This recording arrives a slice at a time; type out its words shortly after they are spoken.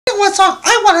what song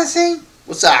I want to sing?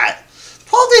 What's that?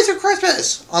 12 Days of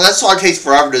Christmas. Oh, that song takes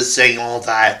forever to sing all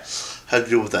that. How to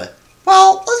do with it?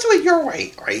 Well, let's do it your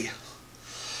way, right?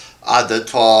 On the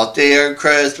 12th day of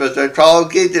Christmas, the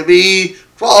 12 came to me.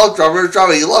 12 drummers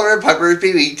drumming, 11 pipers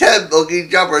beating, 10 milking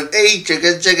jumpers, 8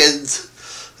 chickens,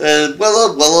 and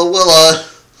willa,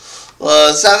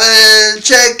 7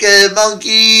 chicken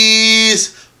monkeys,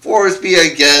 4 me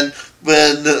again,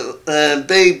 and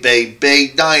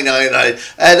bang, 9,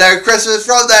 and a Christmas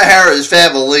from the Harris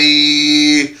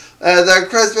family,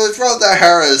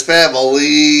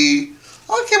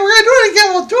 Okay, we're gonna do it again,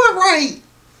 we'll do it right.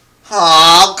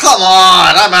 Oh, come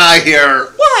on, I'm out of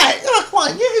here. What? Oh, come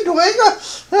on, you can do it.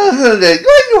 Go ahead and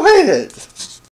do it.